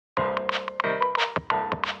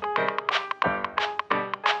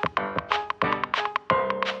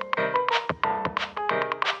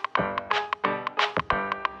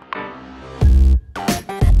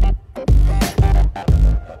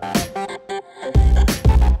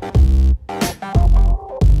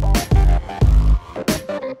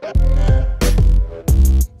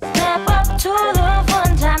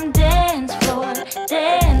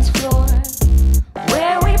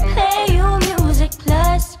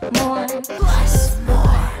more, plus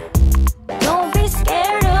more. Don't be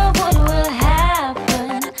scared of what will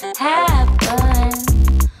happen, happen.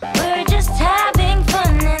 We're just having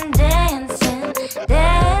fun and dancing,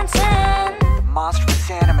 dancing. Monstrous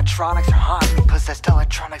animatronics are haunting me. Possessed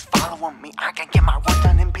electronics following me. I can't get my work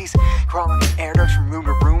done in peace. Crawling in air ducts from room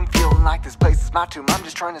to room, feeling like this place is my tomb. I'm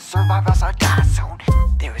just trying to survive else I die soon.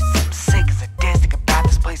 There is something sick as sadistic about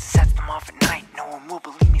this place. It sets them off at night. No one will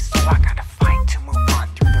believe me, so I gotta fight to move on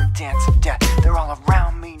through their dance of death. They're all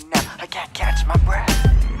around me now. I can't catch my breath.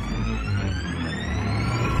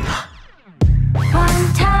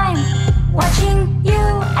 One time, watching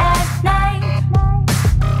you at night.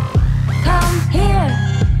 Come here,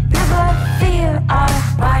 never fear our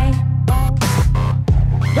right.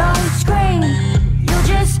 Don't scream, you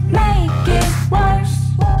just make it worse.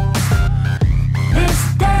 This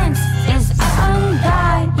dance is an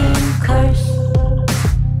undying curse.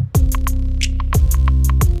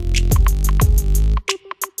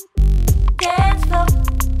 Dance floor.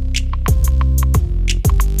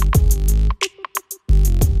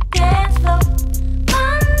 Dance floor.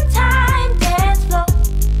 Fun time, dance floor.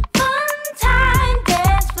 Fun time,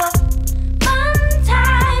 dance floor. Fun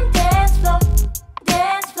time, dance floor.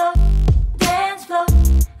 Dance floor, dance floor.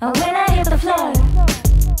 And when I hit the floor,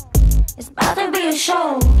 it's about to be a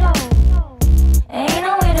show. Ain't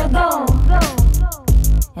nowhere to go.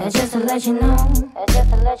 It's just to let you know. It's just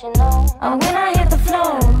to let you know. And when I hit the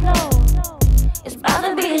floor, it's about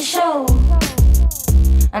to be a show.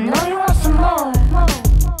 I know you want some more.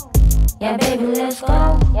 Yeah, baby, let's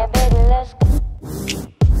go. Yeah, baby, let's go.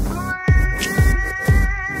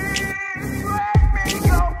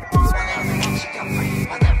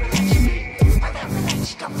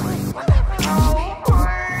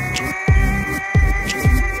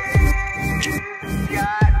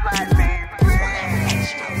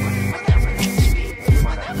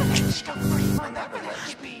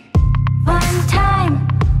 Fun time,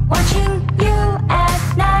 watching you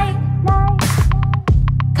at night.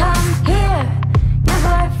 Come here,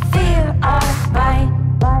 never fear our right.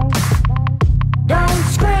 Don't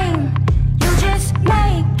scream, you just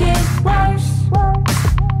make it worse.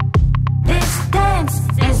 This dance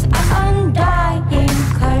is an undying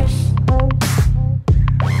curse.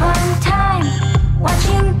 Fun time,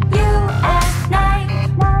 watching you at night.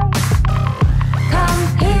 Come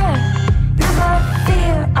here, never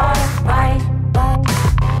fear our right.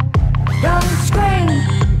 Don't scream.